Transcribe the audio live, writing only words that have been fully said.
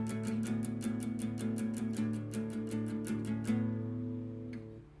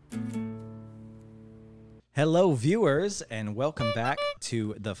Hello, viewers, and welcome back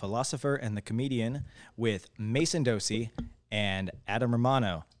to The Philosopher and the Comedian with Mason Dosey and Adam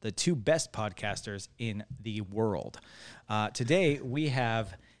Romano, the two best podcasters in the world. Today, we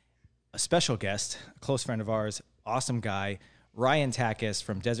have a special guest, a close friend of ours, awesome guy, Ryan Takacs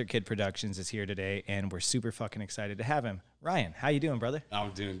from Desert Kid Productions is here today, and we're super fucking excited to have him. Ryan, how you doing, brother?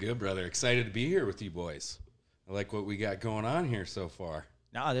 I'm doing good, brother. Excited to be here with you boys. I like what we got going on here so far.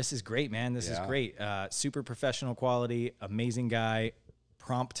 No, this is great, man. This is great. Super professional quality, amazing guy,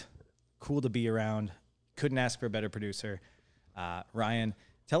 prompt, cool to be around. Couldn't ask for a better producer. Ryan,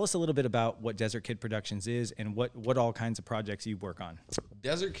 tell us a little bit about what Desert Kid Productions is and what all kinds of projects you work on.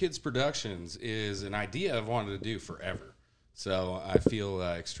 Desert Kids Productions is an idea I've wanted to do forever. So I feel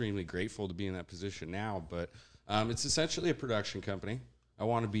extremely grateful to be in that position now. But it's essentially a production company. I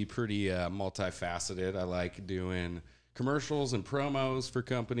want to be pretty multifaceted. I like doing commercials and promos for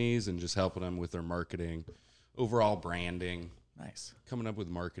companies and just helping them with their marketing, overall branding. Nice. Coming up with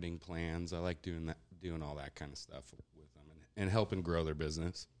marketing plans. I like doing all that kind of stuff with them and helping grow their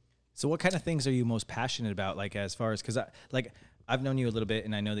business. So what kind of things are you most passionate about? Like as far as, cause I've known you a little bit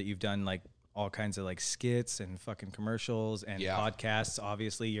and I know that you've done like all kinds of like skits and fucking commercials and podcasts.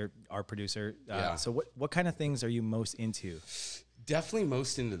 Obviously you're our producer. So what kind of things are you most into? Definitely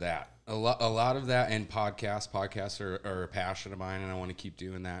most into that. A lot of that and podcasts. Podcasts are a passion of mine, and I want to keep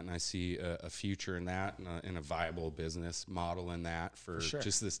doing that. And I see a future in that and a viable business model in that for sure.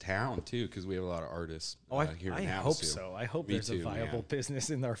 Just this town, too, because we have a lot of artists here in Havasu. I hope so. I hope there's a viable business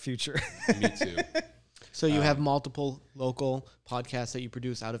in our future. Me too. So you have multiple local podcasts that you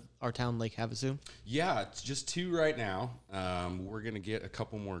produce out of our town, Lake Havasu? Yeah, it's just 2 right now. We're going to get a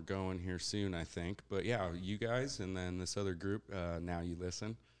couple more going here soon, I think. But yeah, you guys and then this other group, Now You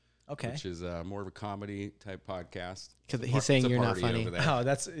Listen. Okay. Which is more of a comedy type podcast. Because he's saying you're not funny. Oh,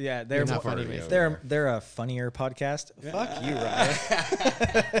 that's they're not funny. They're a funnier podcast. Yeah. Fuck you,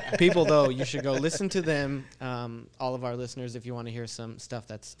 Ryan. People though, you should go listen to them. All of our listeners, if you want to hear some stuff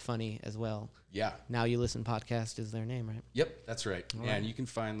that's funny as well. Yeah. Now You Listen podcast is their name, right? Yep, that's right. And you can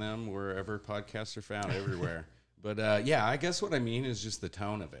find them wherever podcasts are found, everywhere. But I guess what I mean is just the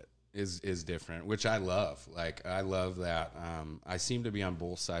tone of it is different, which I love. Like, I love that. I seem to be on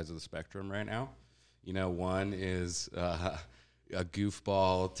both sides of the spectrum right now. You know, one is a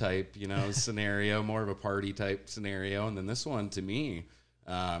goofball type, scenario, more of a party type scenario. And then this one, to me,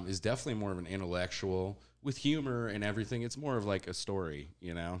 is definitely more of an intellectual with humor and everything. It's more of like a story,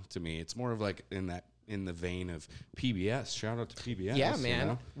 to me. It's more of like in the vein of PBS. Shout out to PBS. Yeah,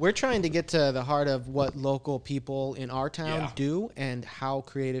 man. We're trying to get to the heart of what local people in our town do and how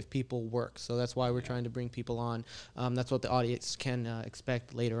creative people work. So that's why we're trying to bring people on. That's what the audience can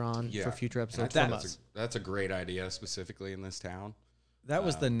expect later on for future episodes from us. That's a great idea, specifically in this town. That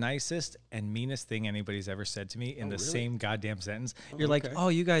was the nicest and meanest thing anybody's ever said to me in the same goddamn sentence. You're like, oh,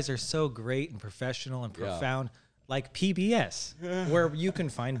 you guys are so great and professional and profound. Like PBS, where you can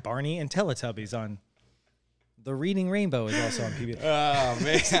find Barney and Teletubbies on. The Reading Rainbow is also on PBS. Oh,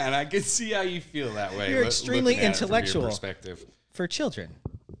 man, I can see how you feel that way. You're extremely intellectual perspective. For children,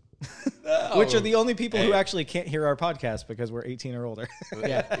 which are the only people who actually can't hear our podcast because we're 18 or older.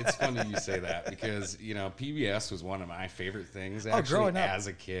 Yeah, it's funny you say that because, PBS was one of my favorite things actually as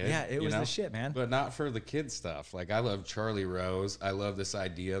a kid. Yeah, it was the shit, man. But not for the kid stuff. Like, I love Charlie Rose. I love this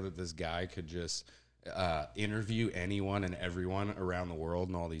idea that this guy could just interview anyone and everyone around the world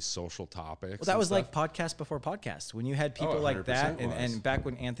and all these social topics. Well, that was like podcast before podcast when you had people like that, and back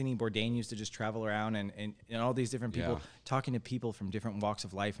when Anthony Bourdain used to just travel around and all these different people talking to people from different walks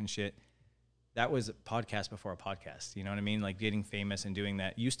of life and shit. That was a podcast before a podcast. You know what I mean? Like getting famous and doing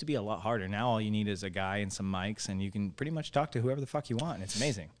that used to be a lot harder. Now all you need is a guy and some mics, and you can pretty much talk to whoever the fuck you want. And it's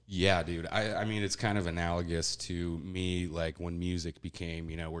amazing. Yeah, dude. I mean, it's kind of analogous to me, like when music became,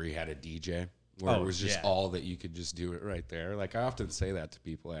 where you had a DJ. Where it was just all that you could just do it right there. Like, I often say that to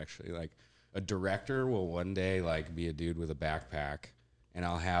people, actually. Like, a director will one day, like, be a dude with a backpack, and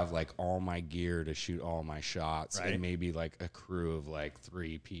I'll have, like, all my gear to shoot all my shots, and maybe, like, a crew of, like,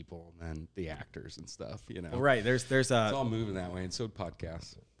 3 people, and then the actors and stuff, Right. There's it's all moving that way, and so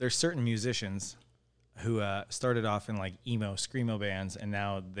podcasts. There's certain musicians who started off in, like, emo, screamo bands, and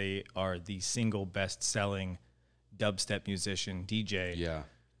now they are the single best-selling dubstep musician, DJ. Yeah.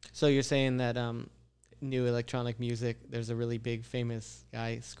 So you're saying that new electronic music, there's a really big famous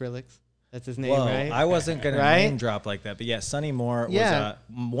guy, Skrillex? That's his name, Whoa, right? I wasn't going to name drop like that. But yeah, Sonny Moore was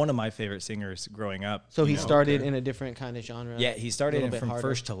one of my favorite singers growing up. So he started in a different kind of genre. Yeah, he started from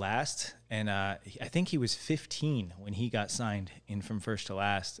First to Last. And I think he was 15 when he got signed in from First to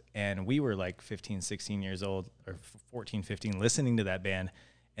Last. And we were like 15, 16 years old, or 14, 15, listening to that band.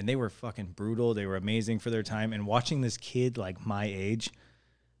 And they were fucking brutal. They were amazing for their time. And watching this kid like my age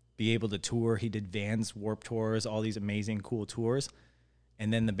be able to tour. He did Vans Warped Tours, all these amazing, cool tours.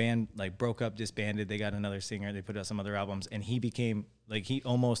 And then the band like broke up, disbanded. They got another singer. They put out some other albums. And he became like, he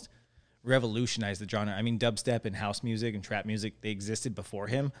almost revolutionized the genre. I mean, dubstep and house music and trap music, they existed before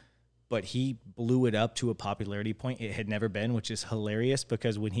him. But he blew it up to a popularity point it had never been, which is hilarious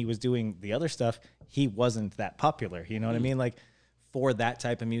because when he was doing the other stuff, he wasn't that popular. You know what I mean? Like for that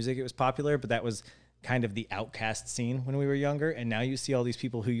type of music, it was popular, but that was kind of the outcast scene when we were younger. And now you see all these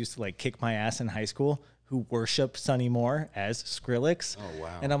people who used to like kick my ass in high school who worship Sonny Moore as Skrillex. Oh,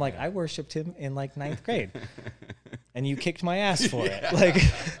 wow. And I'm like, I worshiped him in like 9th grade. And you kicked my ass for it. Like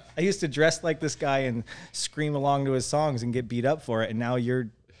I used to dress like this guy and scream along to his songs and get beat up for it. And now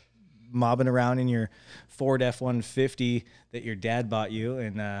you're mobbing around in your Ford F-150 that your dad bought you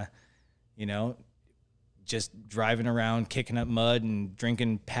and, you know, just driving around, kicking up mud and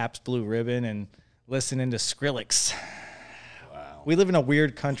drinking Pabst Blue Ribbon and listening to Skrillex. Wow. We live in a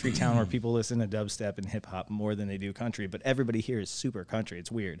weird country town where people listen to dubstep and hip hop more than they do country, but everybody here is super country.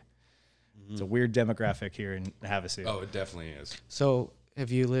 It's weird. Mm-hmm. It's a weird demographic here in Havasu. Oh, it definitely is. So have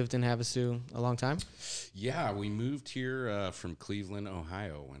you lived in Havasu a long time? Yeah, we moved here from Cleveland,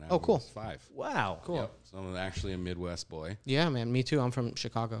 Ohio when I cool. was 5. Wow. Cool. Yep. So I'm actually a Midwest boy. Yeah, man. Me too. I'm from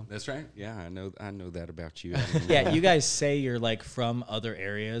Chicago. That's right. Yeah, I know that about you. Yeah, you guys say you're like from other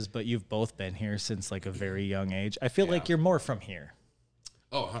areas, but you've both been here since like a very young age. I feel like you're more from here.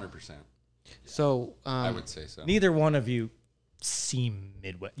 Oh, 100%. So I would say so. Neither one of you seem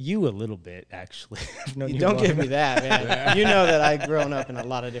Midwest. You a little bit, actually. You don't give me that, man. You know that I've grown up in a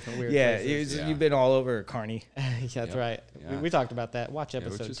lot of different weird places. You've been all over Kearney. That's right. Yeah. We talked about that. Watch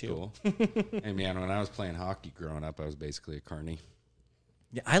episode which is 2. Cool. Hey, man, when I was playing hockey growing up, I was basically a Kearney.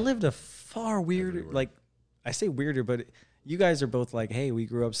 Yeah, I lived a far weirder, Everywhere. like, I say weirder, but you guys are both like, hey, we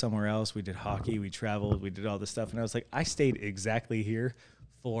grew up somewhere else. We did hockey. We traveled. We did all this stuff. And I was like, I stayed exactly here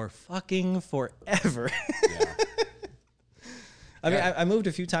for fucking forever. Yeah. I mean, I moved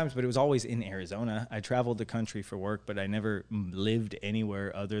a few times, but it was always in Arizona. I traveled the country for work, but I never lived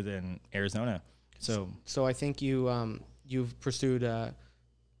anywhere other than Arizona. So I think you've pursued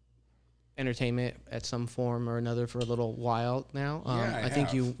entertainment at some form or another for a little while now. I think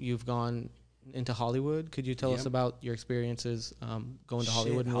have. you've gone into Hollywood. Could you tell us about your experiences going to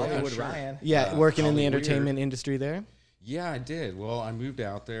Hollywood? And Hollywood, sure. Ryan. working in the Hollywood. entertainment industry there. Yeah, I did. Well, I moved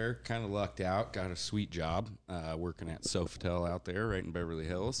out there, kind of lucked out, got a sweet job working at Sofitel out there right in Beverly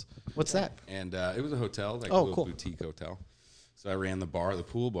Hills. What's that? And it was a hotel, like a Oh, little cool. boutique hotel. So I ran the bar, the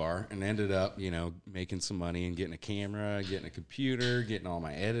pool bar, and ended up, making some money and getting a camera, getting a computer, getting all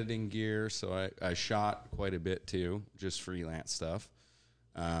my editing gear. So I shot quite a bit too, just freelance stuff.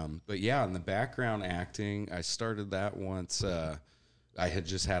 But yeah, in the background acting, I started that once I had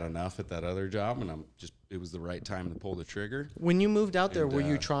just had enough at that other job, and it was the right time to pull the trigger. When you moved out there, were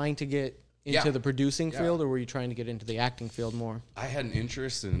you trying to get into the producing Yeah. field, or were you trying to get into the acting field more? I had an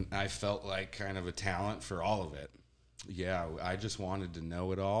interest, and I felt like kind of a talent for all of it. Yeah, I just wanted to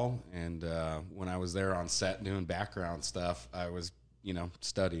know it all. And when I was there on set doing background stuff, I was,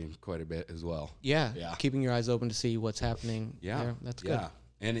 studying quite a bit as well. Yeah, Yeah. keeping your eyes open to see what's happening. Yeah, there. That's good. Yeah,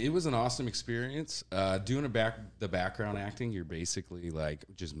 and it was an awesome experience. Doing the background acting, you're basically like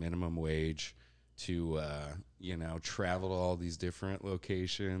just minimum wage to travel to all these different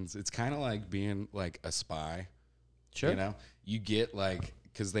locations. It's kind of like being like a spy. Sure. You get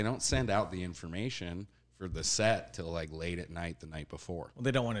because they don't send out the information for the set till like late at night the night before. Well,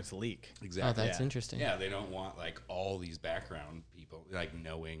 they don't want it to leak. Exactly. Oh, that's interesting. Yeah, they don't want like all these background people like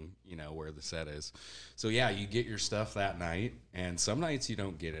knowing, where the set is. So yeah, you get your stuff that night, and some nights you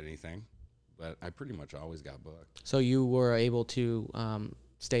don't get anything, but I pretty much always got booked. So you were able to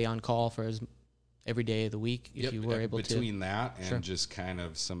stay on call for every day of the week if you were able between that and Sure. just kind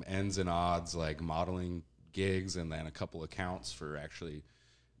of some ends and odds like modeling gigs, and then a couple accounts for actually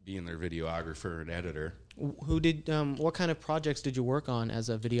being their videographer and editor. Who did what kind of projects did you work on as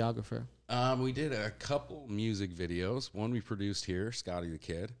a videographer? We did a couple music videos. One we produced here, Scotty the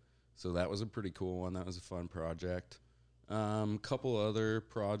Kid. So that was a pretty cool one. That was a fun project. Couple other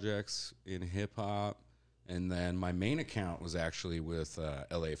projects in hip hop. And then my main account was actually with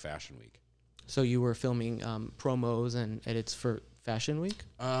LA Fashion Week. So you were filming promos and edits for Fashion Week?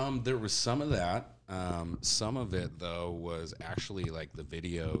 There was some of that. Some of it though was actually like the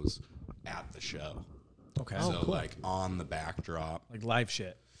videos at the show. Okay. So cool. like on the backdrop. Like live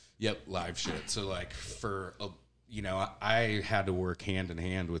shit. Yep, live shit. So like I had to work hand in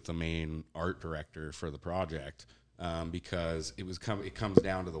hand with the main art director for the project because it comes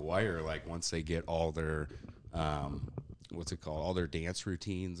down to the wire. Like once they get all their all their dance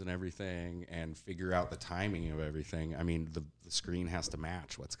routines and everything, and figure out the timing of everything. I mean, the screen has to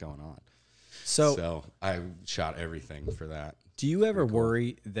match what's going on. So I shot everything for that. Do you ever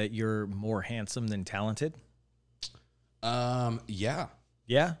worry that you're more handsome than talented? Yeah.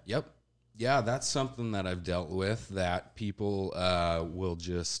 Yeah? Yep. Yeah, that's something that I've dealt with, that people will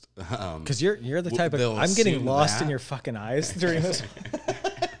just because you're the type of they'll I'm getting assume lost that. in your fucking eyes during this.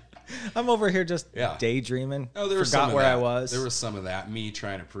 I'm over here just daydreaming. Oh, there was forgot some of where that. I was. There was some of that. Me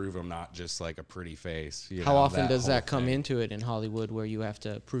trying to prove I'm not just like a pretty face. How often does whole that come thing. into it in Hollywood, where you have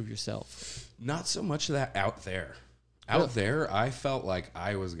to prove yourself? Not so much of that out there. Really? Out there, I felt like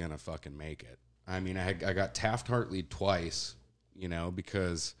I was gonna fucking make it. I mean, I got Taft-Hartley twice,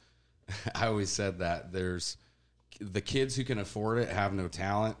 because I always said that there's the kids who can afford it have no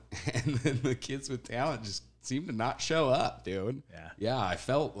talent, and then the kids with talent just seem to not show up, dude. Yeah, I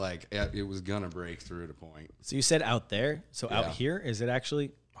felt like it was gonna break through at a point. So you said out there. So out here, is it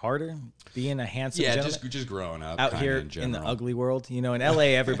actually harder being a handsome gentleman? just growing up out here in the ugly world. In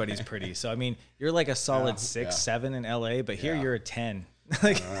LA, everybody's pretty. So I mean, you're like a solid 6, 7 in LA, but here you're a 10.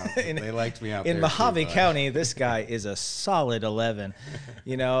 Like they liked me out in there Mojave too, County, this guy is a solid 11.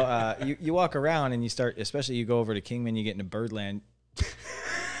 You walk around and you start, especially you go over to Kingman, you get into Birdland.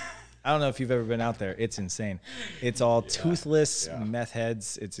 I don't know if you've ever been out there. It's insane. It's all toothless meth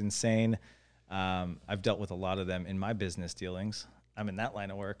heads. It's insane. I've dealt with a lot of them in my business dealings. I'm in that line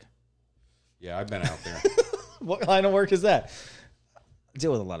of work. Yeah, I've been out there. What line of work is that? I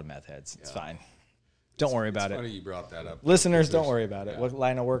deal with a lot of meth heads. It's fine. Don't worry about It's it. funny you brought that up. Listeners, don't worry about it. What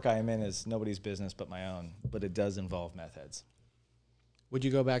line of work I am in is nobody's business but my own, but it does involve meth heads. Would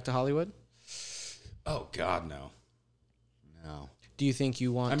you go back to Hollywood? Oh God, no. No. Do you think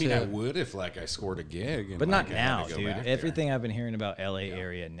you want I mean, to? I would if I scored a gig, and But not I had now, to go dude. back Everything I've been hearing about LA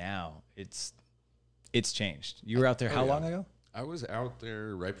area now, it's changed. You were out there how long ago? I was out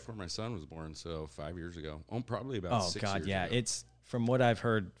there right before my son was born, so 5 years ago. Oh, probably about 6 God, years yeah. ago. It's from what I've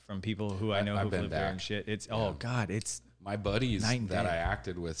heard from people who I know I've who've been lived there and back. shit. It's God, it's my buddies night and that day. I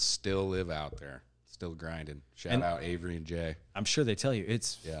acted with still live out there, still grinding. Shout out Avery and Jay. I'm sure they tell you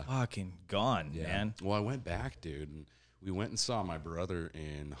it's fucking gone, man. Well, I went back, dude, and we went and saw my brother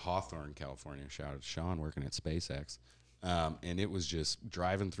in Hawthorne, California. Shout out to Sean working at SpaceX. And it was just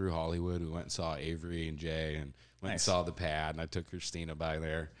driving through Hollywood. We went and saw Avery and Jay, and went and saw the pad, and I took Christina by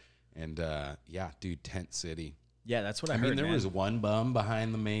there. And dude, tent city. Yeah, that's what I I heard. mean, there man. was one bum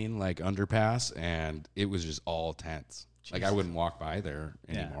behind the main underpass, and it was just all tents. Like I wouldn't walk by there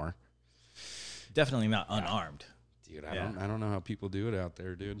anymore. Definitely not unarmed. Dude, I don't know how people do it out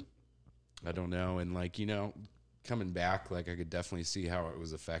there, dude. I don't know. And coming back, I could definitely see how it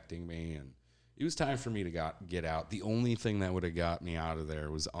was affecting me, and it was time for me to get out. The only thing that would have got me out of there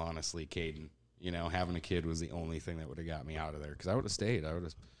was honestly Caden. Having a kid was the only thing that would have got me out of there, because I would have stayed. I would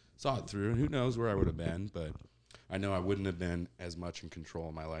have saw it through, and who knows where I would have been, but I know I wouldn't have been as much in control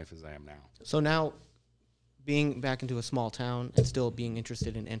of my life as I am now. So now, being back into a small town and still being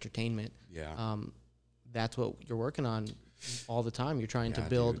interested in entertainment, that's what you're working on all the time. You're trying to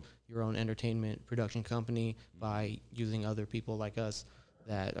build your own entertainment production company by using other people like us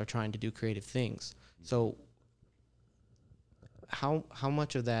that are trying to do creative things. So how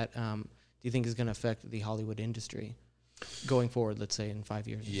much of that do you think is going to affect the Hollywood industry going forward, let's say in 5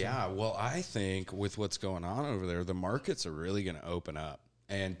 years? Yeah, well, I think with what's going on over there, the markets are really going to open up,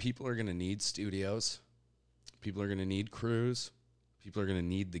 and people are going to need studios. People are going to need crews. People are going to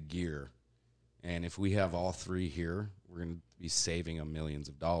need the gear. And if we have all three here, we're going to be saving them millions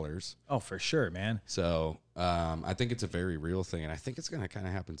of dollars. Oh, for sure, man. So I think it's a very real thing, and I think it's going to kind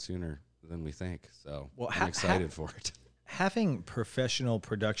of happen sooner than we think. So I'm excited for it. Having professional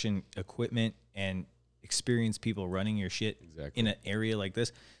production equipment and experienced people running your shit in an area like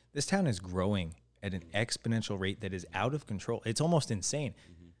this town is growing at an exponential rate that is out of control. It's almost insane.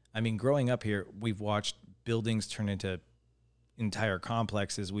 I mean, growing up here, we've watched buildings turn into entire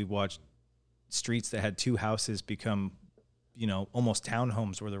complexes. We've watched streets that had two houses become, almost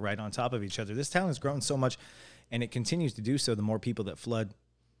townhomes where they're right on top of each other. This town has grown so much, and it continues to do so. The more people that flood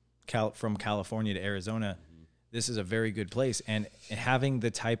from California to Arizona, this is a very good place. And having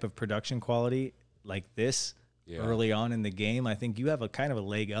the type of production quality like this early on in the game, I think you have a kind of a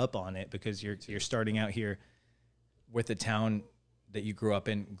leg up on it, because you're starting out here with a town that you grew up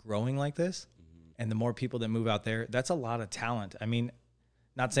in growing like this. and the more people that move out there, that's a lot of talent. I mean,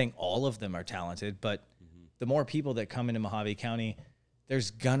 not saying all of them are talented, but the more people that come into Mojave County,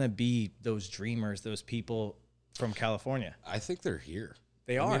 there's gonna be those dreamers, those people from California. I think they're here.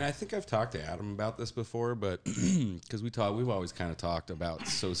 They are. I mean, I think I've talked to Adam about this before, but because we've always kind of talked about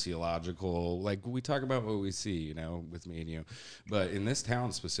sociological, like we talk about what we see, you know, with me and you. But in this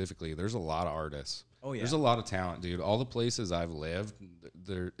town specifically, there's a lot of artists. Oh, yeah. There's a lot of talent, dude. All the places I've lived,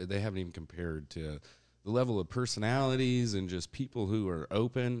 they haven't even compared to the level of personalities and just people who are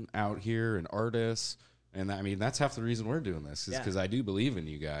open out here and artists. And I mean, that's half the reason we're doing this is because I do believe in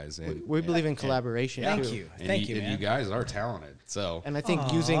you guys. And we believe in collaboration. Thank too. you. And Thank you, and man. you guys are talented. So, And I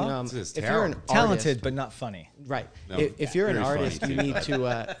think using It's if you're an Talented, artist, but not funny. right? No, If you're an very funny artist,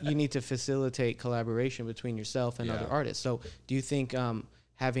 too, you need to facilitate collaboration between yourself and other artists. So, do you think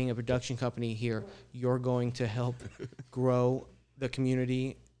having a production company here, you're going to help grow the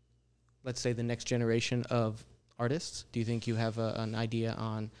community? Let's say the next generation of artists. Do you think you have an idea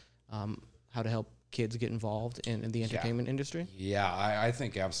on how to help kids get involved in the entertainment industry? Yeah, I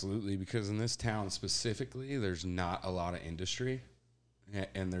think absolutely, because in this town specifically, there's not a lot of industry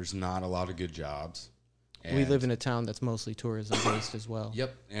and there's not a lot of good jobs. We live in a town that's mostly tourism based as well.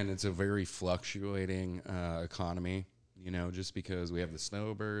 Yep, and it's a very fluctuating economy, you know, just because we have the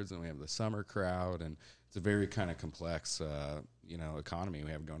snowbirds and we have the summer crowd, and it's a very kind of complex, you know, economy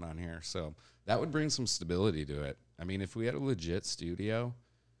we have going on here. So that would bring some stability to it. I mean, if we had a legit studio,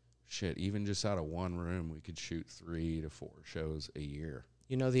 shit, even just out of one room, we could shoot 3 to 4 shows a year.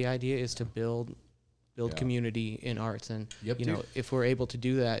 You know, the idea is to build community in arts, and Yep, you know, dude. if we're able to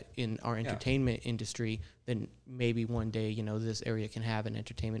do that in our entertainment industry, then maybe one day, you know, this area can have an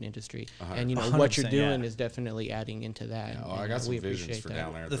entertainment industry. And you know, what you're 100%, doing is definitely adding into that. Yeah, and I got some we visions appreciate for that.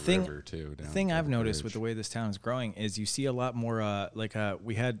 down there at The the, thing- river too. The down thing at I've the noticed with bridge. the way this town is growing is you see a lot more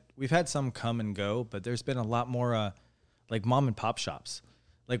we've had some come and go, but there's been a lot more like mom and pop shops.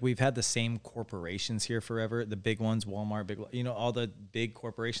 Like we've had the same corporations here forever, the big ones, Walmart, you know, all the big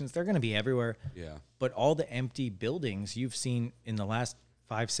corporations, they're going to be everywhere. Yeah. But all the empty buildings you've seen in the last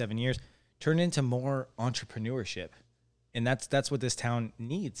 5-7 years turn into more entrepreneurship. And that's what this town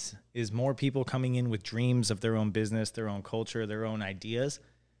needs, is more people coming in with dreams of their own business, their own culture, their own ideas.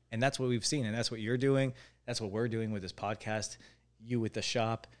 And that's what we've seen. And that's what you're doing. That's what we're doing with this podcast, you with the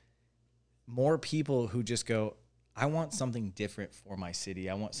shop. More people who just go, I want something different for my city.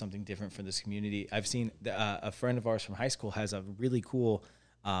 I want something different for this community. I've seen a friend of ours from high school has a really cool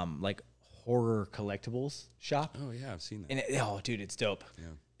like horror collectibles shop. Oh yeah, I've seen that. And oh, dude, it's dope. Yeah.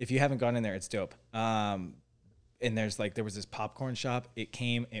 If you haven't gone in there, it's dope. And there was this popcorn shop. It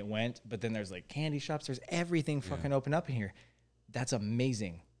came, it went, but then there's like candy shops. There's everything fucking open up in here. That's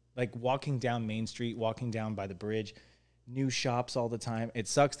amazing. Like walking down Main Street, walking down by the bridge, new shops all the time. It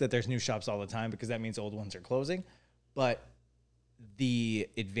sucks that there's new shops all the time because that means old ones are closing. But the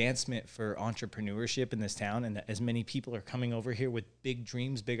advancement for entrepreneurship in this town, and that as many people are coming over here with big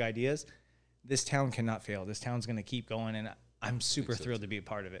dreams, big ideas, this town cannot fail. This town's going to keep going, and I'm super thrilled to be a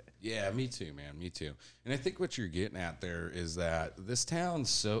part of it. Yeah, me too, man. Me too. And I think what you're getting at there is that this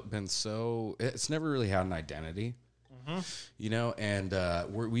town's it's never really had an identity. You know, and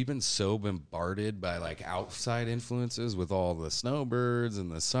we've been so bombarded by like outside influences with all the snowbirds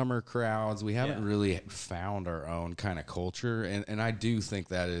and the summer crowds. We haven't really found our own kind of culture, and I do think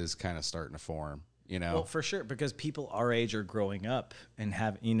that is kind of starting to form. You know, Well, for sure, because people our age are growing up and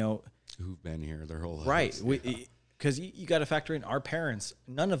have, you know, who've been here their whole lives. right. Because you got to factor in our parents.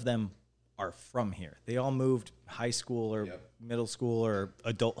 None of them are from here. They all moved high school or middle school or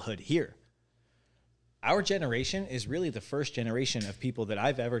adulthood here. Our generation is really the first generation of people that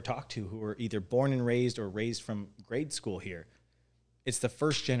I've ever talked to who were either born and raised or raised from grade school here. It's the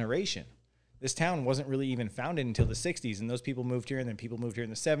first generation. This town wasn't really even founded until the 60s, and those people moved here, and then people moved here in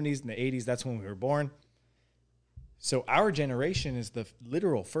the 70s and the 80s. That's when we were born. So our generation is the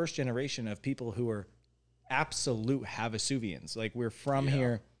literal first generation of people who are absolute Havasuvians. Like, we're from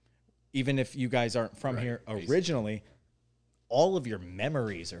here, even if you guys aren't from here originally. All of your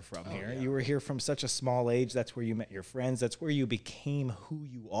memories are from here. You were here from such a small age. That's where you met your friends. That's where you became who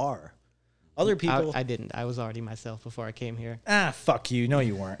you are. Other people... I didn't. I was already myself before I came here. Fuck you. No,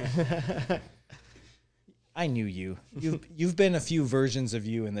 you weren't. I knew you. You've been a few versions of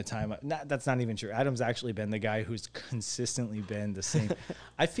you in the time. That's not even true. Adam's actually been the guy who's consistently been the same.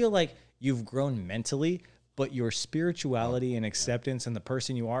 I feel like you've grown mentally, but your spirituality and acceptance and the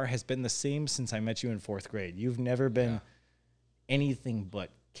person you are has been the same since I met you in 4th grade. You've never been... anything but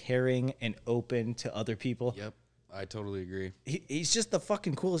caring and open to other people. Yep, I totally agree. He's just the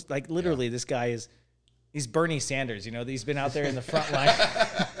fucking coolest. Like, literally, this guy he's Bernie Sanders. You know, he's been out there in the front line.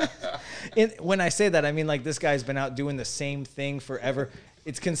 when I say that, I mean like this guy's been out doing the same thing forever.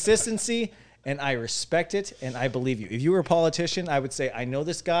 It's consistency, and I respect it, and I believe you. If you were a politician, I would say, I know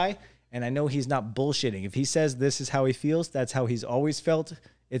this guy, and I know he's not bullshitting. If he says this is how he feels, that's how he's always felt.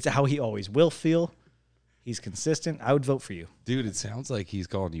 It's how he always will feel. He's consistent. I would vote for you. Dude, it sounds like he's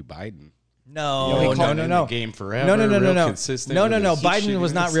calling you Biden. No. The game forever. No. Consistent No. Biden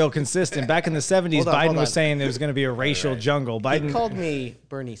was not real consistent. Back in the 70s, Biden was saying there was going to be a racial jungle. Biden He called me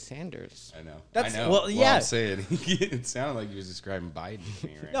Bernie Sanders. I know. That's- I know. well, yeah. I'm saying, it sounded like he was describing Biden to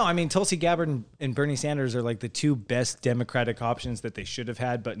me right No, I mean, Tulsi Gabbard and Bernie Sanders are like the two best Democratic options that they should have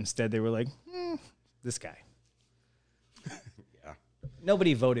had, but instead they were like, this guy. Yeah.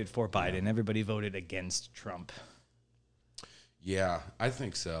 Nobody voted for Biden. Everybody voted against Trump. Yeah, I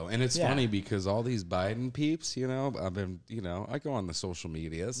think so. And it's funny because all these Biden peeps, I've been, I go on the social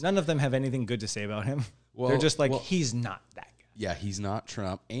medias. None of them have anything good to say about him. They're just like, he's not that guy. Yeah, he's not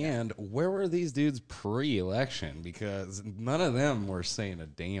Trump. And where were these dudes pre-election? Because none of them were saying a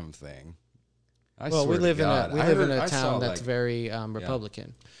damn thing. We live in a town that's very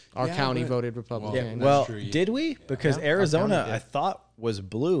Republican. Our county voted Republican. Well, did we? Because Arizona, I thought, was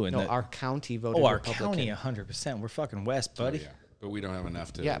blue. No, our county voted Republican. County, 100%. We're fucking west, buddy. Oh, yeah. But we don't have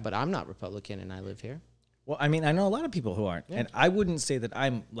enough to... Yeah, but I'm not Republican, and I live here. Well, I mean, I know a lot of people who aren't. And I wouldn't say that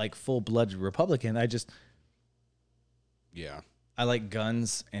I'm, like, full-blooded Republican. I like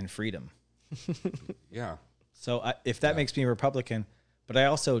guns and freedom. Yeah. So if that makes me a Republican... But I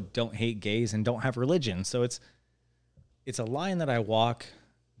also don't hate gays and don't have religion. So it's a line that I walk,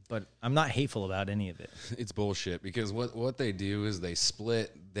 but I'm not hateful about any of it. It's bullshit because what they do is they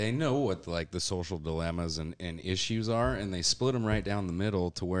split. They know what like the social dilemmas and issues are, and they split them right down the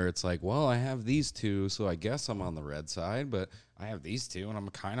middle to where it's like, well, I have these two, so I guess I'm on the red side, but I have these two, and I'm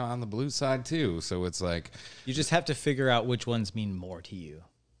kind of on the blue side too. So it's like... You just have to figure out which ones mean more to you.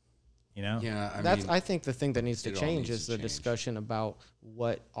 Yeah, I think the thing that needs to change is the discussion about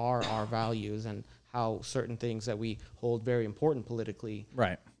what are our values and how certain things that we hold very important politically,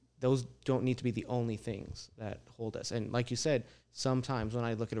 right? Those don't need to be the only things that hold us. And like you said, sometimes when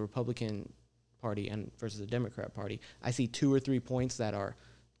I look at a Republican Party and versus a Democrat Party, I see 2 or 3 points that are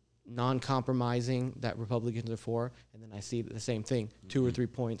non-compromising that Republicans are for, and then I see the same thing, 2 or 3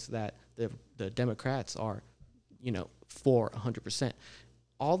 points that the Democrats are, for 100%.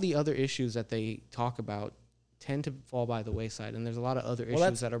 All the other issues that they talk about tend to fall by the wayside, and there's a lot of other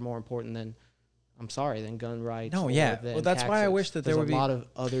issues that are more important than gun rights. No, yeah. Well, that's why I wish that there would be a lot of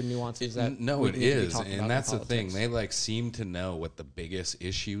other nuances that it is, and that's the thing. They like seem to know what the biggest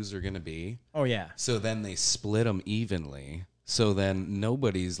issues are going to be. Oh yeah. So then they split them evenly. So then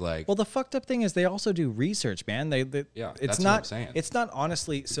nobody's like. Well, the fucked up thing is they also do research, man. It's that's not. What I'm saying. It's not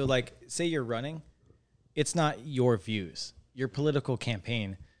honestly. So like, say you're running, it's not your views. Your political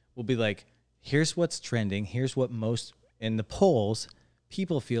campaign will be like, here's what's trending. Here's what most in the polls,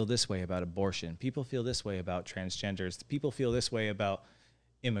 people feel this way about abortion. People feel this way about transgenders. People feel this way about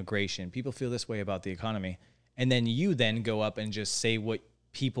immigration. People feel this way about the economy. And then you then go up and just say what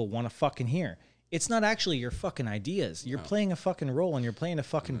people want to fucking hear. It's not actually your fucking ideas. You're playing a fucking role and you're playing a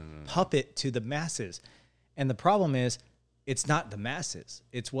fucking puppet to the masses. And the problem is, it's not the masses.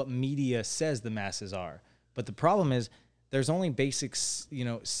 It's what media says the masses are. But the problem is, there's only basics,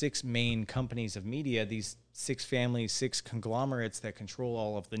 6 main companies of media, these 6 families, 6 conglomerates that control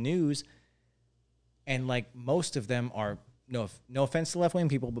all of the news. And like most of them are, no offense to left-wing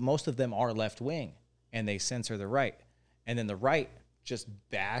people, but most of them are left-wing and they censor the right. And then the right just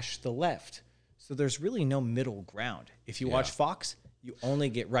bash the left. So there's really no middle ground. If you watch Fox, you only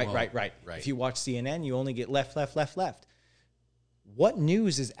get right. If you watch CNN, you only get left. What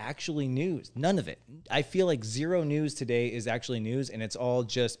news is actually news? None of it. I feel like zero news today is actually news, and it's all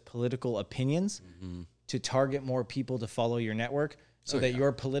just political opinions to target more people to follow your network so that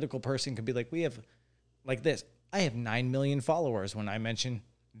your political person could be like, we have like this. I have 9 million followers when I mention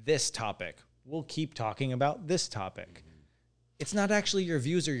this topic. We'll keep talking about this topic. It's not actually your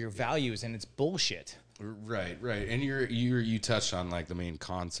views or your values, and it's bullshit. Right. And you touched on like the main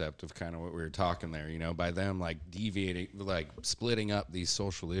concept of kind of what we were talking there, by them like deviating, like splitting up these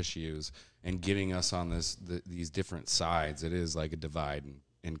social issues and getting us on these different sides. It is like a divide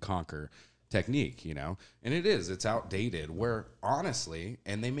and conquer technique, and it's outdated where honestly,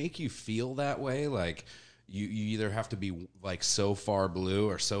 and they make you feel that way. Like you either have to be like so far blue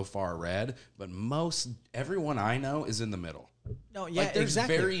or so far red, but everyone I know is in the middle. No, yeah, like, there's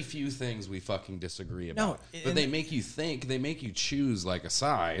exactly. very few things we fucking disagree about. But they make you think, they make you choose like a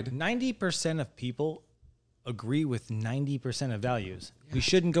side. 90% of people agree with 90% of values. Yeah. You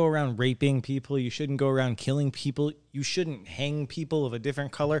shouldn't go around raping people. You shouldn't go around killing people. You shouldn't hang people of a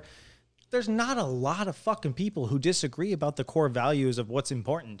different color. there's not a lot of fucking people who disagree about the core values of what's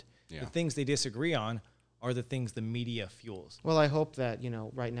important. Yeah. The things they disagree on are the things the media fuels. Well, I hope that,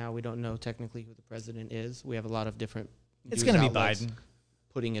 right now we don't know technically who the president is. We have a lot of different It's news going to be outlets Biden.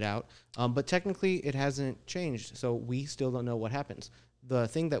 putting it out. But technically it hasn't changed, so we still don't know what happens. The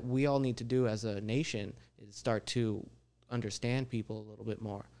thing that we all need to do as a nation is start to understand people a little bit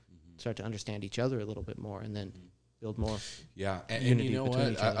more, start to understand each other a little bit more, and then build more. Yeah, and unity you know between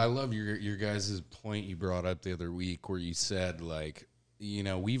what? each other. I love your guys' point you brought up the other week where you said, like,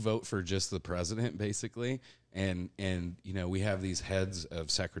 we vote for just the president, basically, and we have these heads of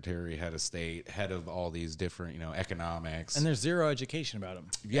secretary, head of state, head of all these different, economics. And there's zero education about them.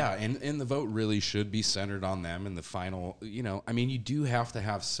 Yeah, and the vote really should be centered on them in the final, you do have to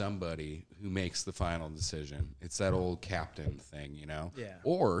have somebody who makes the final decision. It's that old captain thing, Yeah.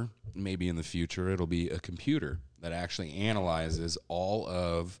 Or maybe in the future it'll be a computer that actually analyzes all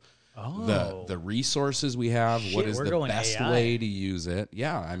of the resources we have, Shit, what is we're the going best AI. way to use it.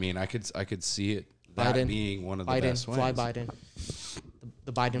 Yeah, I could see it that Biden, being one of the Biden, best ways. fly Biden.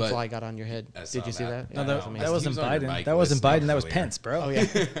 The Biden But fly got on your head. I saw Did you see that. that? No, Yeah, that, was amazing. that wasn't He was on your Biden. mic That wasn't list Biden. That was earlier. Pence, bro. Oh yeah,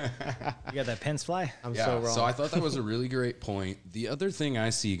 You got that Pence fly? I'm Yeah, so wrong. so I thought that was a really great point. The other thing I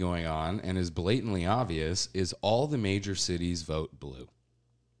see going on, and is blatantly obvious, is all the major cities vote blue.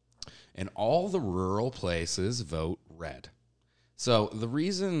 And all the rural places vote red. So the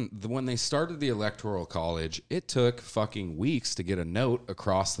reason, when they started the Electoral College, it took fucking weeks to get a note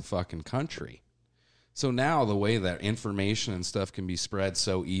across the fucking country. So now the way that information and stuff can be spread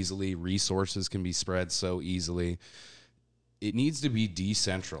so easily, resources can be spread so easily, it needs to be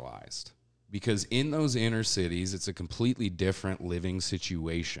decentralized. Because in those inner cities, it's a completely different living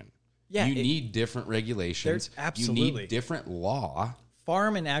situation. Yeah, you need different regulations. There's absolutely. You need different law.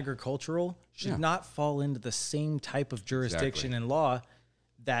 Farm and agricultural should Yeah. not fall into the same type of jurisdiction and law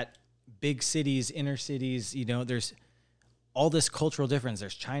that big cities, inner cities, there's all this cultural difference.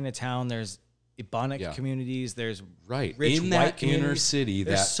 There's Chinatown, there's Ebonic communities, there's Right. rich in white that inner communities. city,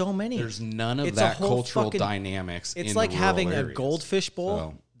 There's so many. There's none of It's a that whole cultural fucking- dynamics. It's in like the rural having areas. a goldfish bowl.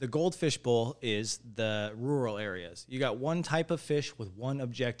 So- The goldfish bowl is the rural areas. You got one type of fish with one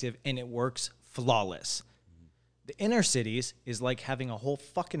objective, and it works flawless. The inner cities is like having a whole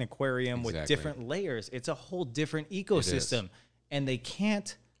fucking aquarium with Exactly. different layers. It's a whole different ecosystem, and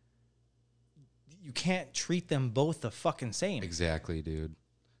you can't treat them both the fucking same. Exactly, dude.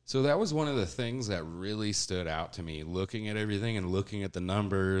 So that was one of the things that really stood out to me, looking at everything and looking at the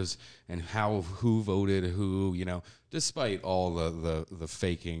numbers and who voted who, despite all the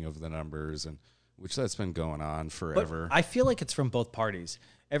faking of the numbers, and which that's been going on But forever. I feel like it's from both parties.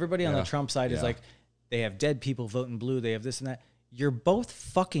 Everybody on the Yeah. Trump side is Yeah. like, they have dead people voting blue. They have this and that. You're both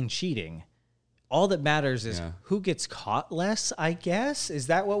fucking cheating. All that matters is who gets caught less, I guess. Is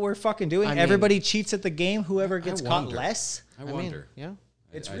that what we're fucking doing? I mean- Everybody cheats at the game. Whoever gets caught wonder. less. I I wonder. mean, yeah.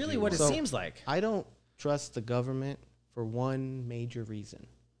 It's I really do what it wonder. seems like. I don't trust the government for one major reason.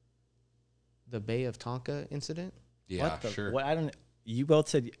 The Bay of Tonka incident. Yeah, What the, sure. What I don't. You both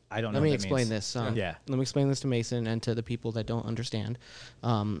said I don't know. Let me what that explain means. this. Yeah. Let me explain this to Mason and to the people that don't understand.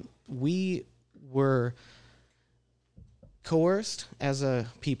 We were coerced as a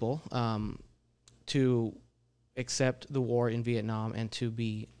people to accept the war in Vietnam and to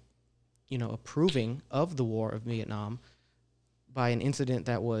be, approving of the war of Vietnam by an incident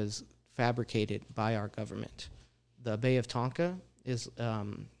that was fabricated by our government. The Bay of Tonka is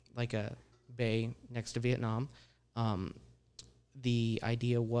like a bay next to Vietnam. The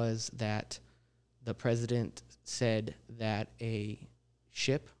idea was that the president said that a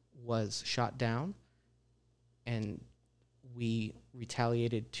ship was shot down, and we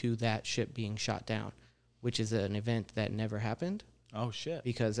retaliated to that ship being shot down, which is an event that never happened. Oh shit.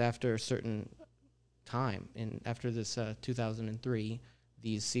 Because after a certain time, and after this 2003,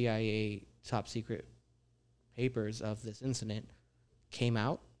 these CIA top secret papers of this incident came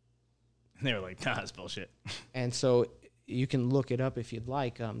out. They were like, nah, it's bullshit. And so you can look it up if you'd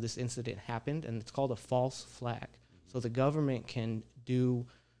like. This incident happened, and it's called a false flag. So the government can do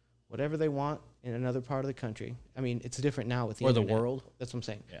whatever they want in another part of the country. I mean, it's different now with the Or the internet. world. That's what I'm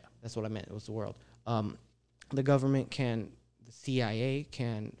saying. Yeah. That's what I meant. It was the world. The government can, the CIA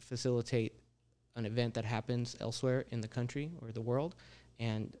can facilitate an event that happens elsewhere in the country or the world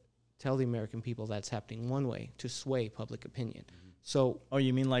and tell the American people that's happening one way to sway public opinion. So Oh,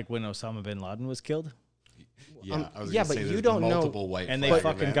 you mean like when Osama bin Laden was killed? Yeah, I was yeah, gonna but say you there's don't know- multiple white And they flag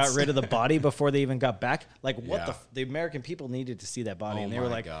fucking events. got rid of the body before they even got back. Like what Yeah. the American people needed to see that body, Oh and they were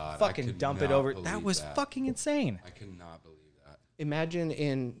my like, God, I "Fucking could dump it not over." That believe was that. fucking insane. I cannot believe that. imagine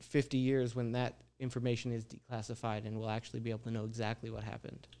in 50 years when that information is declassified and we'll actually be able to know exactly what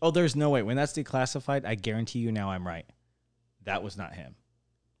happened. Oh, there's no way. When that's declassified, I guarantee you now I'm right. That was not him.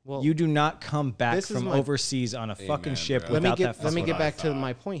 Well, You do not come back this is from my- overseas on a fucking ship bro. without that. Let me what get I back to thought.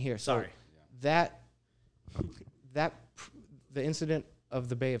 my point here. So Sorry. that the incident of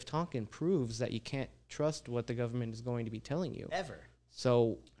the Bay of Tonkin proves that you can't trust what the government is going to be telling you. Ever.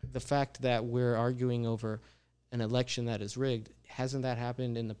 So the fact that we're arguing over an election that is rigged, hasn't that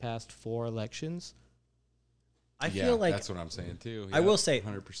happened in the past 4 elections? I feel like that's what I'm saying too. I will say,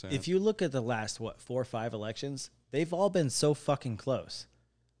 100%. if you look at the last 4 or 5 elections, they've all been so fucking close.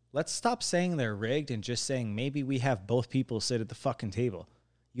 Let's stop saying they're rigged and just saying maybe we have both people sit at the fucking table.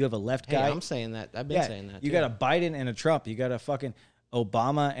 You have a left Hey, guy. I'm saying that. I've been saying that. You too. got a Biden and a Trump. You got a fucking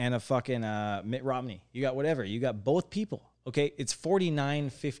Obama and a fucking Mitt Romney. You got whatever. You got both people. Okay, it's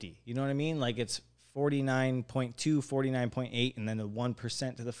 49-50. You know what I mean? Like it's 49.2, 49.8, and then the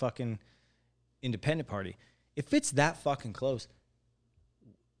 1% to the fucking independent party. If it's that fucking close,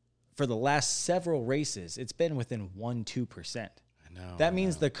 for the last several races, it's been within 1-2%. I know. That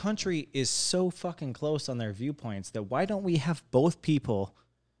means the country is so fucking close on their viewpoints that why don't we have both people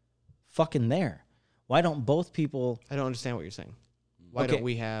fucking there? Why don't both people? I don't understand what you're saying. Why Okay. don't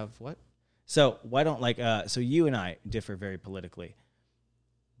we have what? So why don't so you and I differ very politically,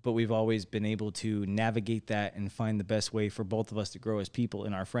 but we've always been able to navigate that and find the best way for both of us to grow as people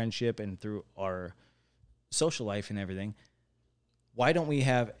in our friendship and through our social life and everything. Why don't we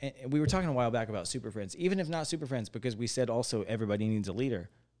have, and we were talking a while back about super friends, even if not super friends, because we said also everybody needs a leader.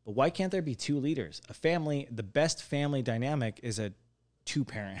 But why can't there be 2 leaders? A family, the best family dynamic is a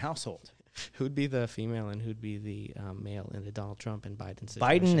 2-parent household. Who'd be the female and who'd be the male in the Donald Trump and Biden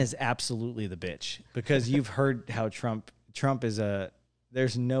situation? Biden is absolutely the bitch because you've heard how Trump is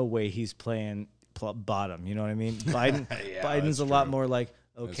there's no way he's playing bottom. You know what I mean? Biden, Yeah, Biden's that's a lot true. more like,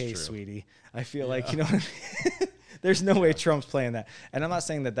 okay, true. sweetie. I feel like, you know what I mean? There's no way Trump's playing that. And I'm not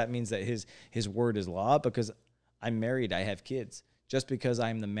saying that means that his word is law because I'm married. I have kids. Just because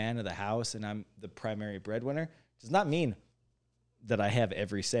I'm the man of the house and I'm the primary breadwinner does not mean that I have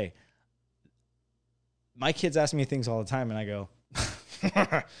every say. My kids ask me things all the time and I go,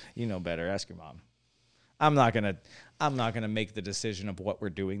 you know better. Ask your mom. I'm not gonna make the decision of what we're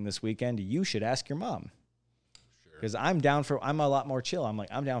doing this weekend. You should ask your mom. Because I'm a lot more chill.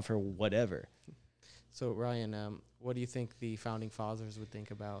 I'm down for whatever. So Ryan, what do you think the founding fathers would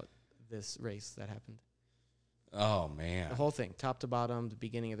think about this race that happened? Oh man. The whole thing, top to bottom, the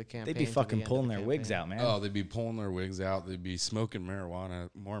beginning of the campaign. They'd be to the fucking end of pulling the their wigs campaign. out, man. Oh, they'd be pulling their wigs out. They'd be smoking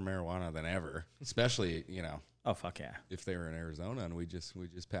more marijuana than ever. Especially, Oh fuck yeah. if they were in Arizona and we just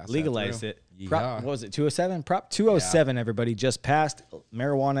passed Legalized that it. through. What was it? 207? Prop 207, everybody, just passed.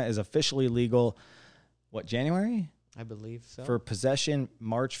 Marijuana is officially legal. What, January? I believe so. For possession,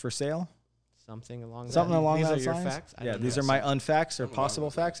 March for sale? something along Something that. along These those are lines? your facts. I Yeah, don't these know. are my unfacts or Something along possible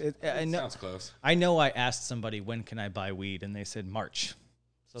those facts. I know. Sounds close. I know. I asked somebody, when can I buy weed, and they said March.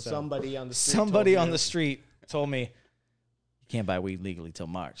 So somebody on the street. Somebody told on you- the street told me you can't buy weed legally till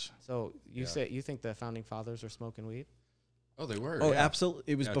March. So you Yeah. say you think the founding fathers were smoking weed? Oh, they were. Oh, yeah. absolutely.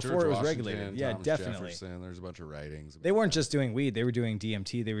 It was Yeah, before George it was Washington, regulated. Yeah, Thomas definitely. Jefferson, there's a bunch of writings. They about weren't that. just doing weed; they were doing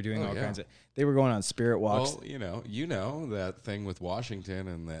DMT. They were doing Oh, all yeah. kinds of. They were going on spirit walks. Well, you know that thing with Washington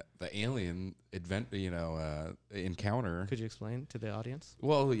and the alien encounter. Could you explain to the audience?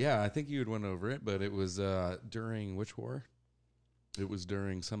 Well, yeah, I think you had went over it, but it was during which war? It was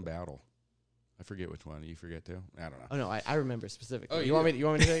during some battle. I forget which one. You forget too? I don't know. Oh no, I remember specifically. Oh, you want you me? You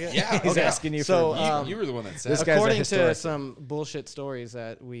want me to take it? Yeah, He's okay. asking you So, for. You were the one that said This it. guy's a According to historian. some bullshit stories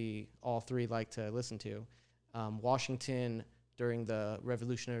that we all three like to listen to, Washington during the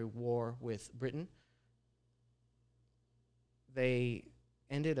Revolutionary War with Britain, they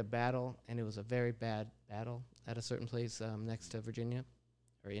ended a battle, and it was a very bad battle at a certain place next to Virginia,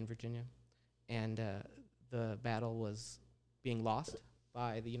 or in Virginia, and the battle was being lost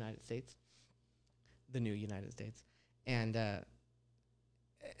by the United States, the new United States, and at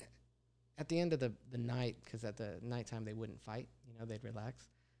the end of the night, because at the nighttime they wouldn't fight, they'd relax.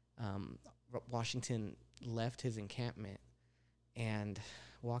 Washington left his encampment and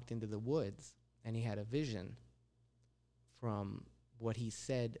walked into the woods, and he had a vision from what he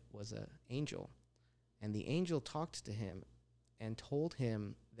said was an angel. And the angel talked to him and told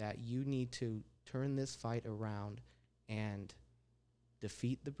him that you need to turn this fight around and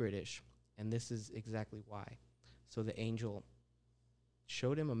defeat the British, and this is exactly why. So the angel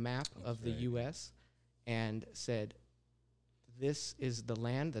showed him a map of the U.S. and said, this is the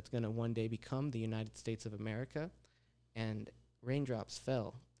land that's going to one day become the United States of America. And raindrops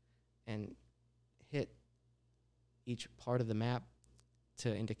fell and hit each part of the map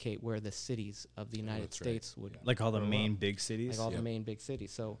to indicate where the cities of the United States would like all the grow main up. big cities. Like all the main big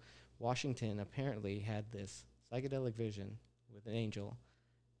cities. So Washington apparently had this psychedelic vision with an angel,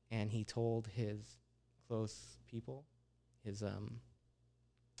 and he told his close people, his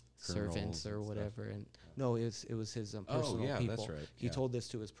servants or whatever, and no, it was his personal people. That's right. He told this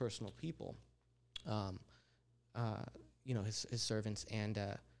to his personal people, you know, his servants, and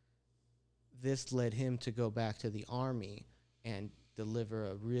this led him to go back to the army and deliver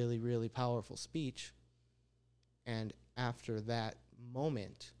a really, really powerful speech. And after that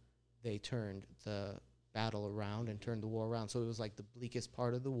moment, they turned the battle around and turned the war around. So it was like the bleakest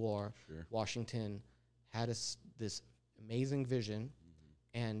part of the war. Sure. Washington had this amazing vision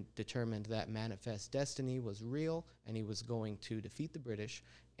and determined that manifest destiny was real, and he was going to defeat the British,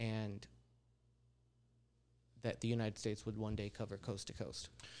 and that the United States would one day cover coast to coast.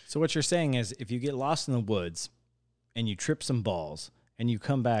 So what you're saying is, if you get lost in the woods and you trip some balls and you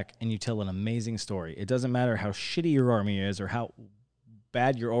come back and you tell an amazing story, it doesn't matter how shitty your army is or how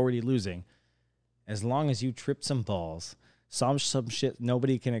bad you're already losing, as long as you trip some balls, some shit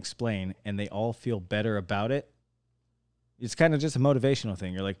nobody can explain, and they all feel better about it, it's kind of just a motivational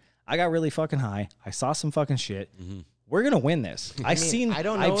thing. You're like, I got really fucking high. I saw some fucking shit. We're gonna win this. I mean, I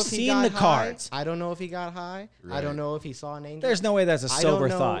don't know I've if he seen got the high. cards. I don't know if he got high. Right. I don't know if he saw an angel. There's no way that's a sober I don't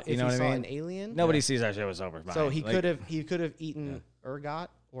know thought. You if know he what saw I mean? an alien. Nobody sees that shit with sober mind. So he Like, could have eaten ergot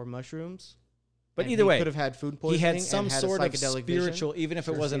or mushrooms. But and either he way, could have had food he poisoning. had some and had sort a of psychedelic spiritual, vision. even if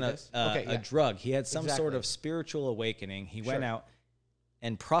it Sure, wasn't see a this? Okay, a yeah. drug. He had some sort Exactly. of spiritual awakening. He went Sure. out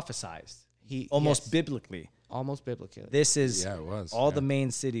and prophesized, He almost yes, biblically. almost biblical. This is Yeah, it was. all the main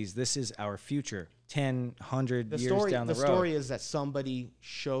cities. This is our future, 10, 100 The years story, down the road. story is that somebody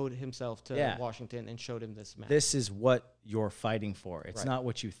showed himself to Yeah. Washington and showed him this map. This is what you're fighting for. It's Right. not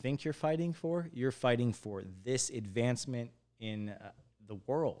what you think you're fighting for. You're fighting for this advancement in the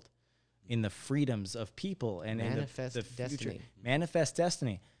world, in the freedoms of people, and Manifest in the future. destiny. Manifest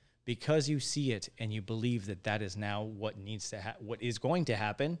destiny, because you see it and you believe that that is now what needs to what is going to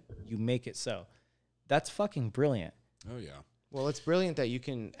happen. You make it so. That's fucking brilliant. Oh yeah. Well, it's brilliant that you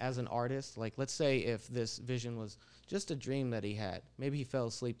can, as an artist, like let's say if this vision was just a dream that he had, maybe he fell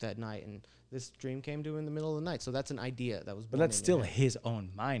asleep that night and this dream came to him in the middle of the night. So that's an idea that was born But that's in still your head. his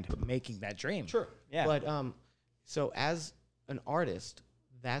own mind making that dream. Sure. Yeah. But so as an artist,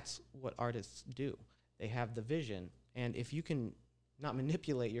 that's what artists do. They have the vision, and if you can not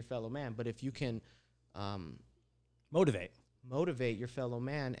manipulate your fellow man, but if you can motivate your fellow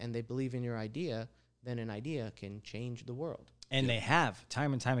man and they believe in your idea, then an idea can change the world. And they have,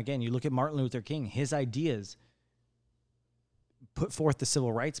 time and time again. You look at Martin Luther King, his ideas put forth the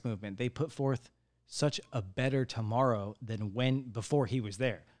civil rights movement. They put forth such a better tomorrow than before he was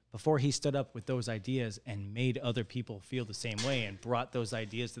there. Before he stood up with those ideas and made other people feel the same way and brought those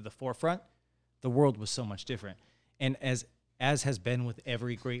ideas to the forefront, the world was so much different. And as has been with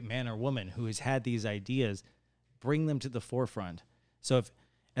every great man or woman who has had these ideas, bring them to the forefront. So if,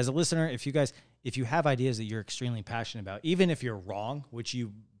 as a listener, if you have ideas that you're extremely passionate about, even if you're wrong, which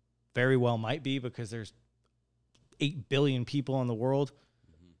you very well might be because there's 8 billion people in the world,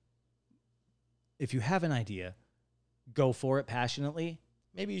 if you have an idea, go for it passionately.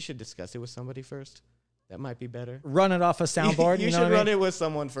 Maybe you should discuss it with somebody first. That might be better. Run it off a soundboard. you you know should what I run mean? it with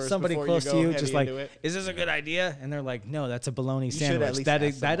someone first. Somebody before close you to go you, heavy just like, into it. is this a good idea? And they're like, no, that's a bologna You should sandwich. at least That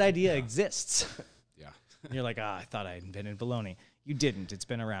ask someone. idea exists. Yeah. And you're like, I thought I invented bologna. You didn't. It's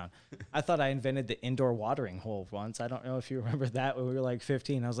been around. I thought I invented the indoor watering hole once. I don't know if you remember that when we were like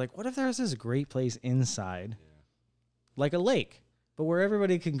 15. I was like, what if there's this great place inside, like a lake, but where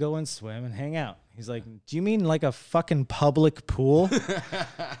everybody can go and swim and hang out? He's like, do you mean like a fucking public pool?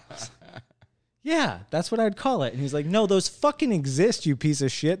 Yeah, that's what I'd call it. And he's like, no, those fucking exist, you piece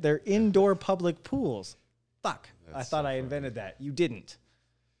of shit. They're indoor public pools. Fuck. I thought I invented that. You didn't.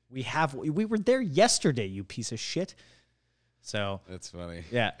 We were there yesterday, you piece of shit. So That's funny.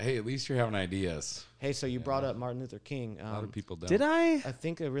 Yeah. Hey, at least you're having ideas. Hey, so you brought up Martin Luther King. A lot of people don't. did I? I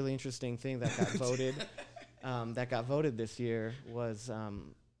think a really interesting thing that got voted this year was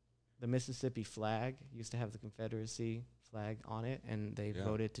the Mississippi flag used to have the Confederacy flag on it, and they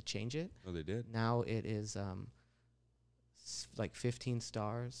voted to change it. Oh, they did? Now it is like 15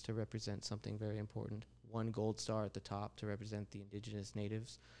 stars to represent something very important. 1 gold star at the top to represent the indigenous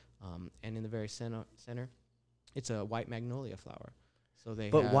natives, and in the very center, it's a white magnolia flower. So they.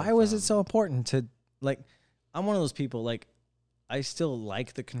 But have, why was it so important to, like, I'm one of those people, like, I still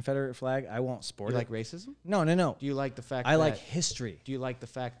like the Confederate flag. I won't sport You it. like racism? No. Do you like the fact? I like that- history. Do you like the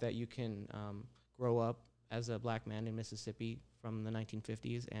fact that you can grow up as a black man in Mississippi from the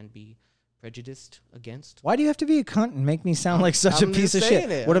 1950s and be prejudiced against. Why do you have to be a cunt and make me sound like such a I'm piece of just shit?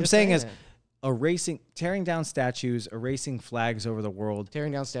 saying it. What I'm I'm just saying saying is it. tearing down statues, erasing flags over the world.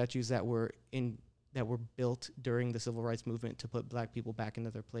 Tearing down statues that were built during the civil rights movement to put black people back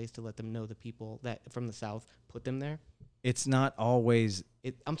into their place, to let them know the people that from the South put them there. It's not always.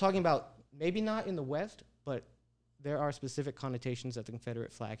 I'm talking about maybe not in the West, but there are specific connotations that the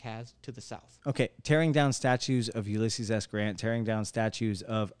Confederate flag has to the South. Okay, tearing down statues of Ulysses S. Grant, tearing down statues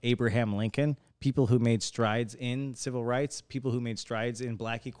of Abraham Lincoln, people who made strides in civil rights, people who made strides in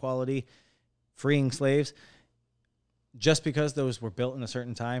black equality, freeing slaves, just because those were built in a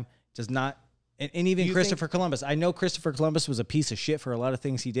certain time does not. And even Christopher Columbus. I know Christopher Columbus was a piece of shit for a lot of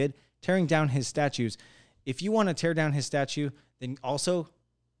things he did. Tearing down his statues. If you want to tear down his statue, then also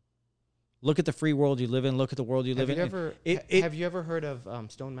look at the free world you live in. Look at the world you live in. Have you ever heard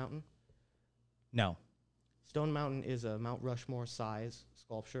of Stone Mountain? No. Stone Mountain is a Mount Rushmore size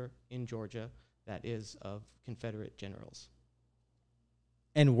sculpture in Georgia that is of Confederate generals.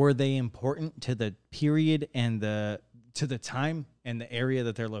 And were they important to the period and to the time and the area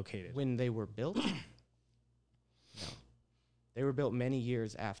that they're located? When they were built? No. They were built many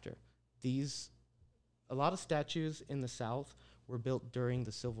years after. A lot of statues in the South were built during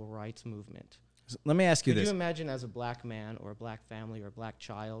the Civil Rights Movement. So let me ask you this. Could you imagine, as a black man or a black family or a black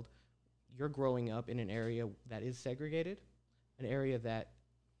child, you're growing up in an area that is segregated, an area that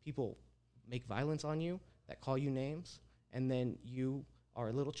people make violence on you, that call you names, and then you are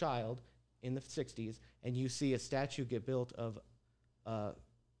a little child in the 60s, and you see a statue get built of a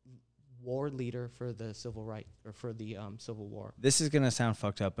war leader for the civil right or for the Civil War. This is going to sound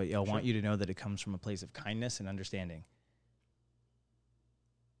fucked up, but I want you to know that it comes from a place of kindness and understanding.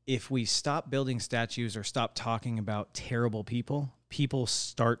 If we stop building statues or stop talking about terrible people, people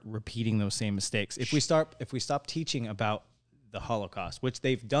start repeating those same mistakes. If we stop teaching about the Holocaust, which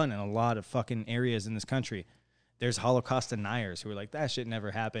they've done in a lot of fucking areas in this country, there's Holocaust deniers who are like, that shit never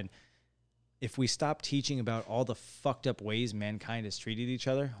happened. If we stop teaching about all the fucked up ways mankind has treated each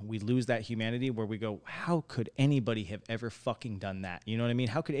other, we lose that humanity where we go, how could anybody have ever fucking done that? You know what I mean?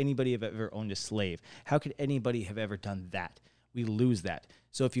 How could anybody have ever owned a slave? How could anybody have ever done that? We lose that.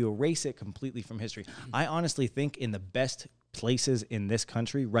 So if you erase it completely from history, I honestly think in the best places in this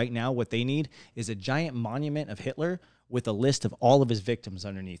country right now, what they need is a giant monument of Hitler with a list of all of his victims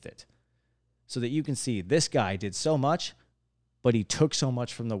underneath it. So that you can see this guy did so much, but he took so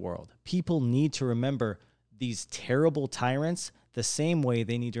much from the world. People need to remember these terrible tyrants the same way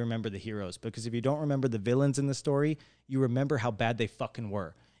they need to remember the heroes. Because if you don't remember the villains in the story, you remember how bad they fucking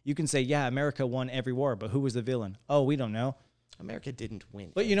were. You can say, yeah, America won every war, but who was the villain? Oh, we don't know. America didn't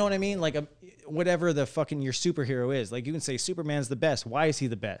win. But you know what I mean? Like, whatever the fucking your superhero is. Like, you can say Superman's the best. Why is he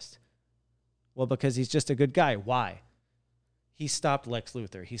the best? Well, because he's just a good guy. Why? He stopped Lex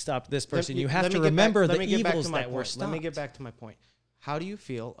Luthor. He stopped this person. You have to remember the evils that were stopped. Let me get back to my point. How do you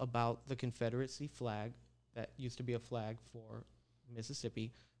feel about the Confederacy flag that used to be a flag for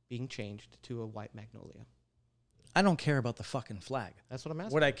Mississippi being changed to a white magnolia? I don't care about the fucking flag. That's what I'm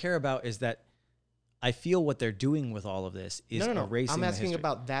asking. What I care about is that I feel what they're doing with all of this is erasing I'm asking the history.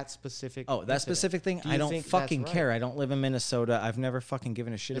 about that specific Oh, that specific thing? I don't fucking care. I don't live in Minnesota. I've never fucking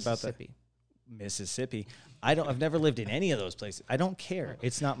given a shit about that. Mississippi. I've never lived in any of those places. I don't care.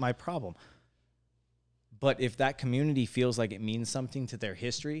 It's not my problem. But if that community feels like it means something to their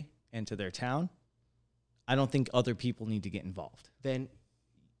history and to their town, I don't think other people need to get involved. Then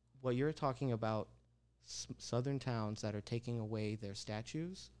what you're talking about, southern towns that are taking away their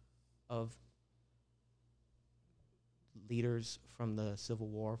statues of leaders from the Civil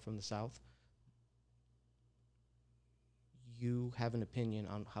War from the South, you have an opinion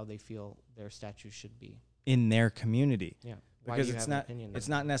on how they feel their statues should be in their community. Yeah, because it's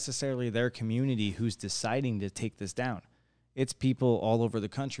not necessarily their community who's deciding to take this down. It's people all over the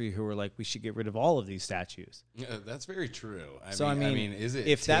country who are like, we should get rid of all of these statues. Yeah, that's very true. I mean, is it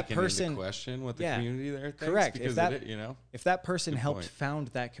if that person into question what the community there thinks? Correct. Because if that person helped found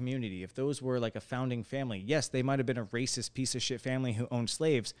that community, if those were like a founding family, yes, they might have been a racist piece of shit family who owned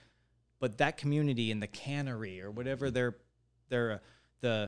slaves, but that community in the cannery or whatever their